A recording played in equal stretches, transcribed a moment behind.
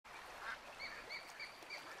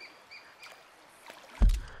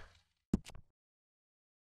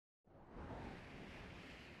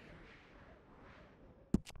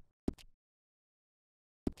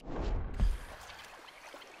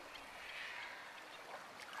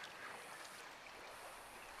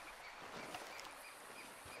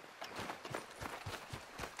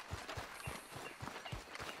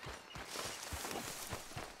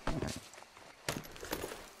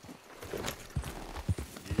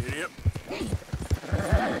Yep.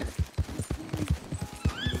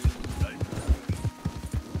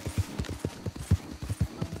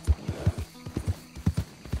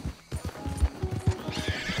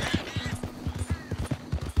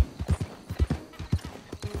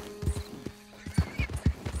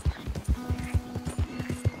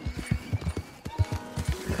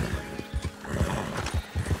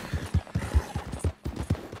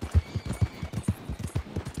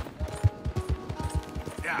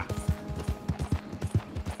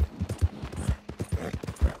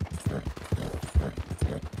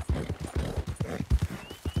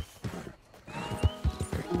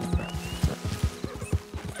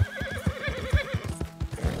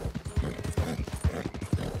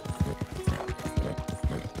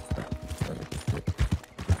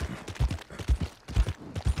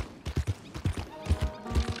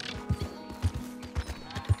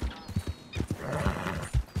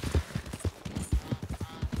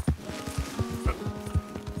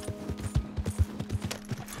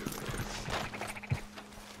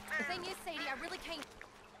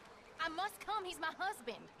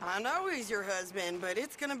 I know he's your husband, but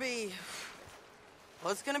it's gonna be...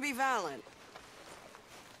 well, it's gonna be violent.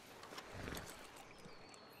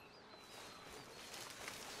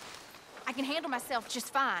 I can handle myself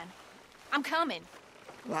just fine. I'm coming.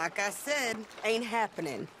 Like I said, ain't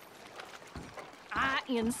happening. I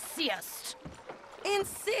insist.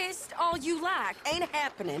 Insist all you like. Ain't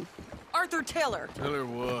happening. Arthur, tell her. Tell her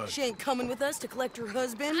what? She ain't coming with us to collect her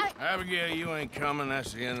husband. Abigail, you ain't coming.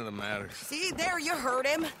 That's the end of the matter. See, there you heard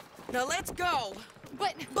him. Now let's go.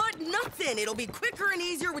 But nothing. It'll be quicker and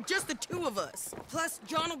easier with just the two of us. Plus,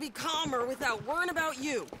 John will be calmer without worrying about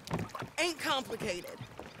you. Ain't complicated.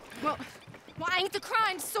 Well, I ain't the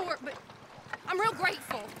crying sort, but I'm real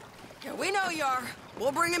grateful. Yeah, we know you are.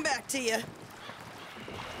 We'll bring him back to you.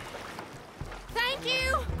 Thank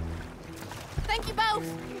you. Thank you both.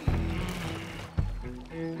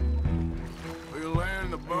 We'll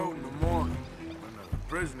land the boat in the morning when the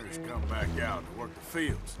prisoners come back out to work the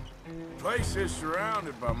fields. The place is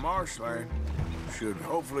surrounded by marshland. Should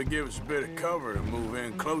hopefully give us a bit of cover to move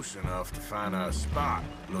in close enough to find our spot.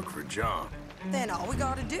 Look for John. Then all we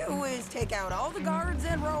gotta do is take out all the guards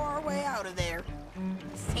and row our way out of there.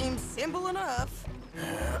 Seems simple enough.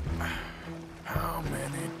 How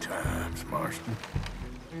many times, Marston?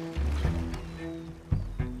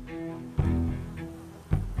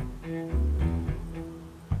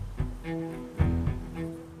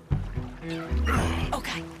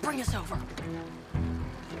 Okay, bring us over.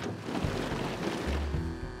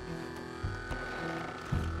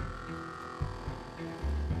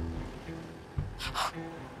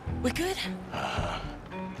 We good?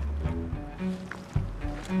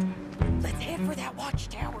 Let's head for that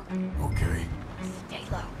watchtower. Okay. Stay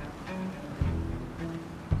low.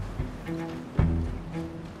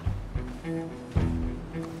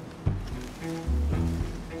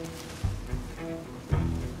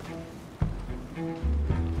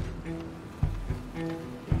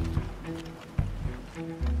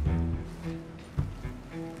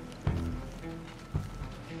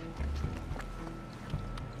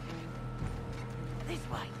 This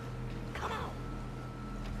way. Come on.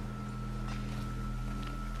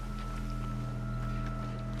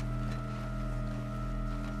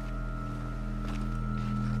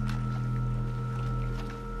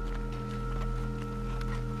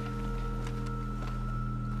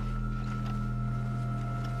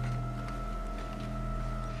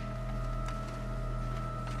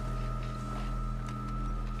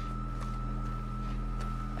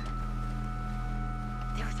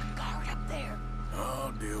 There's a guard up there.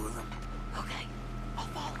 I'll deal with him. Okay, I'll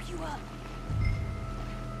follow you up.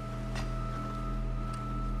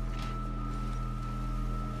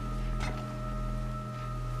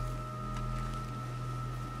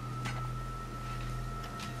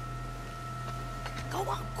 Go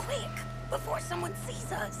on quick, before someone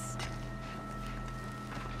sees us.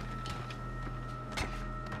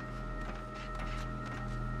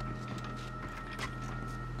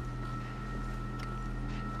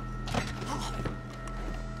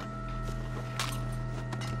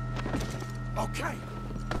 Okay,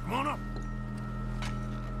 come on up.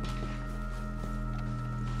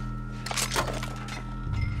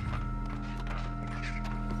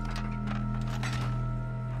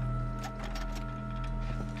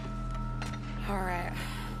 All right.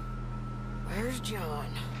 Where's John?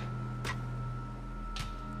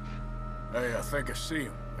 Hey, I think I see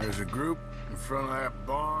him. There's a group in front of that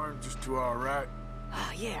barn just to our right.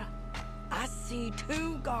 Ah, yeah. I see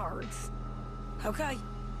 2 guards. Okay,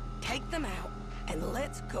 take them out, and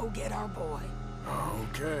let's go get our boy.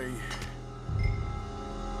 Okay.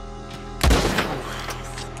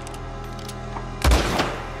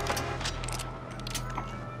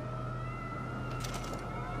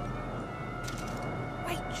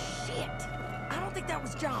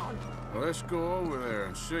 let's go over there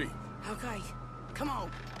and see. Okay, come on.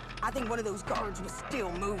 I think one of those guards was still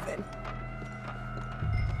moving.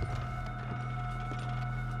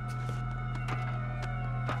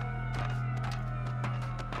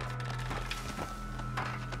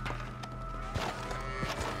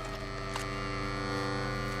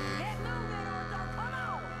 Get moving, Arthur, come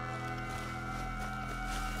on!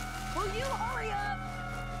 Will you hurry up?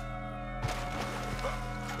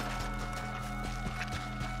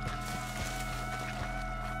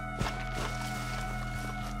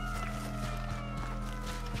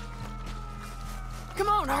 Come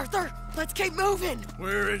on, Arthur! Let's keep moving!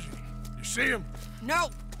 Where is he? You see him? No!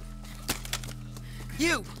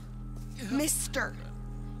 You! Mister!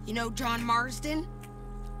 You know John Marsden?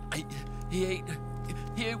 He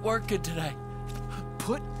ain't working today.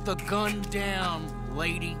 Put the gun down,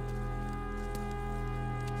 lady.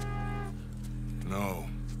 No.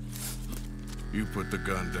 You put the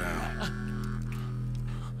gun down.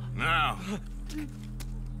 Now!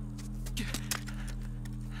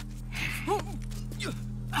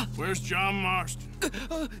 Where's John Marston?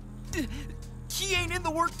 He ain't in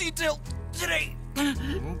the work detail today.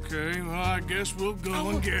 Okay, well, I guess we'll go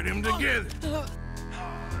and get him together.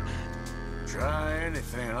 Try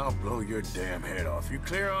anything, I'll blow your damn head off. You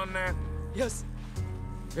clear on that? Yes,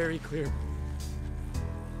 very clear.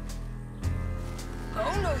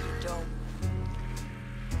 Oh, no, you don't.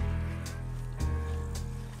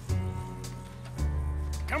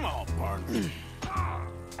 Come on, partner.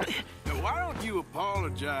 Now, why don't you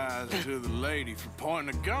apologize to the lady for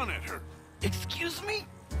pointing a gun at her? Excuse me?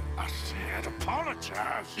 I said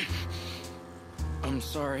apologize. I'm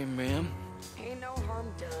sorry, ma'am. Ain't no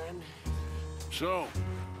harm done. So,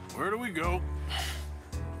 where do we go?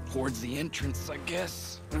 Towards the entrance, I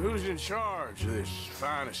guess. And who's in charge of this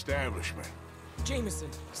fine establishment? Jameson,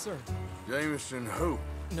 sir. Jameson who?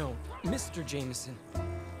 No, Mr. Jameson.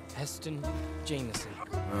 Heston Jameson.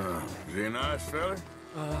 Is he a nice fella?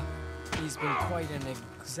 He's been quite an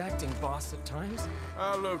exacting boss at times.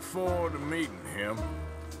 I look forward to meeting him.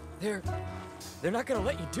 They're not gonna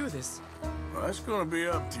let you do this. Well, that's gonna be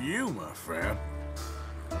up to you, my friend.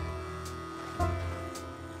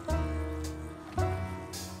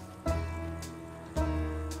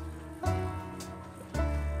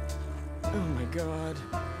 Oh my God.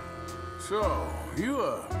 So, you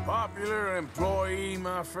a popular employee,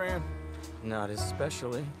 my friend? Not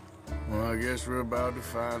especially. Well, I guess we're about to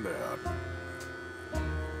find out.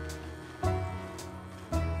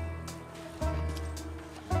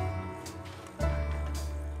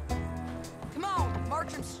 Come on,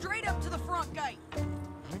 march him straight up to the front gate.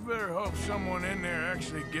 You better hope someone in there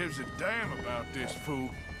actually gives a damn about this fool.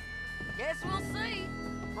 Guess we'll see.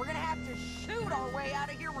 We're gonna have to shoot our way out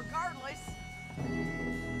of here regardless.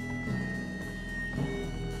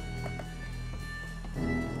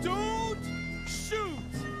 Don't shoot!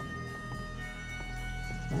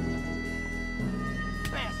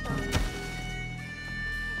 Bastard!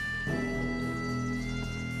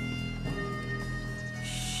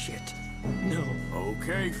 Shit. No.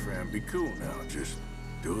 Okay, friend, be cool now. Just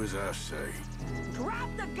do as I say. Drop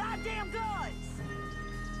the goddamn guns!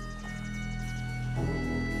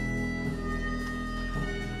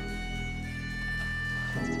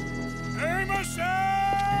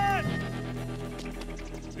 Jameson!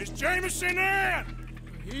 Is Jameson in?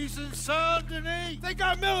 He's in Saint Denis. They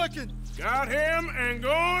got Milliken. Got him and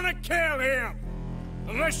gonna kill him.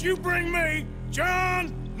 Unless you bring me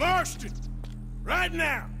John Marston. Right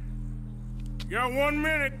now. You got 1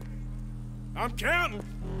 minute. I'm counting.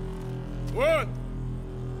 1,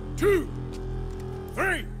 2,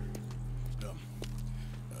 3.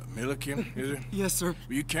 Milliken, is it? Yes, sir.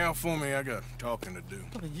 Will you count for me? I got talking to do.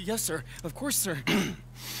 Yes, sir. Of course, sir.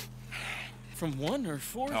 From 1 or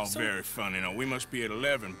 4? Oh, sir? very funny. No, we must be at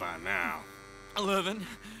 11 by now. 11,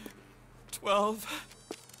 12,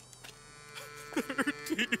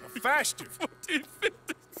 13, Faster. 14,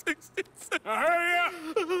 15, 16, 17. Now hurry up!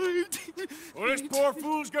 Well, this poor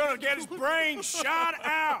fool's gonna get his brains shot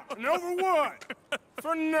out. And over what?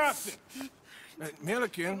 For nothing.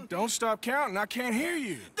 Milliken, don't stop counting. I can't hear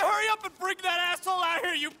you. Hurry up and bring that asshole out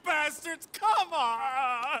here, you bastards! Come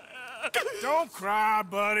on! Don't cry,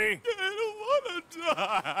 buddy. I don't want to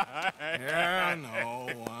die. Yeah, I know.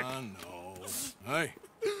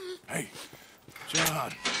 Hey,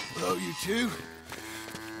 John, blow you too?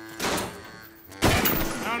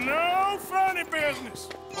 Now, no funny business.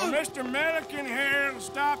 Or Mr. Milliken here will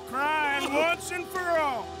stop crying once and for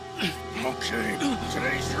all. Okay,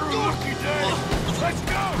 today's your lucky day. Let's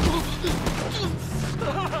go!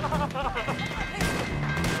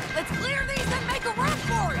 Let's clear these and make a run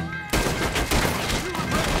for it!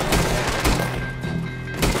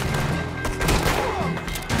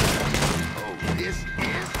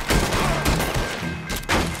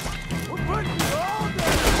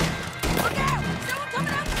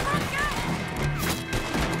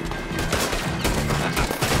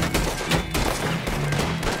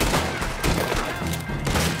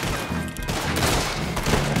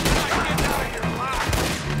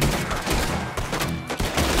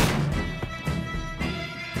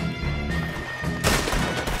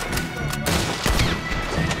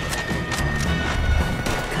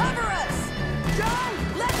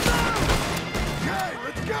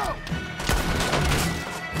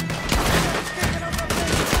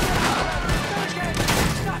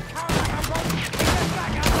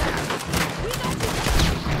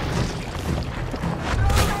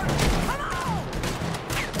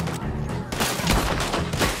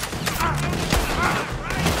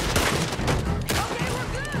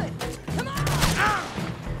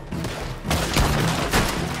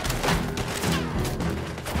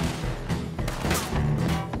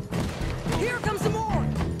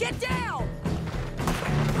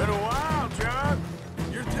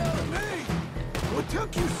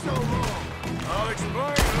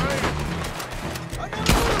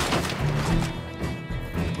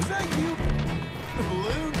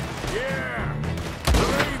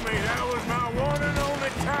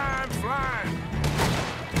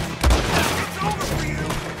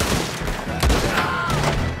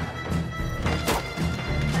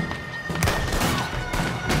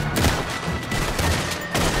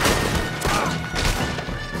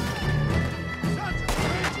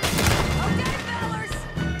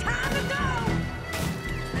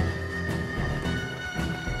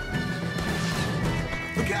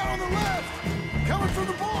 left! Coming from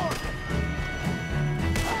the barn!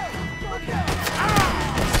 Look out!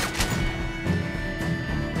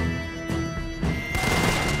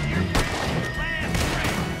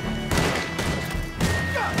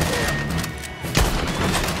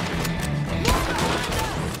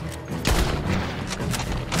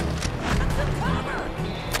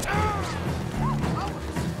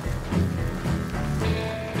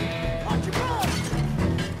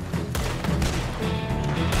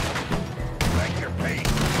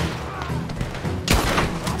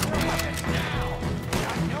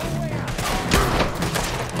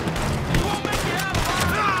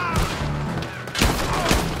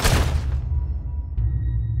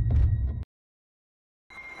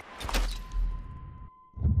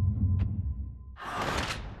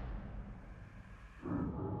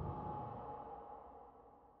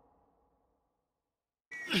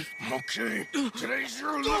 Okay, today's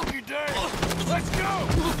your lucky day. Let's go!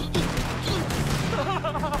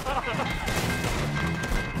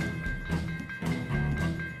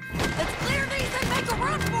 Let's clear these and make a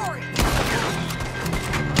run for it!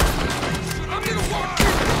 I'm gonna walk!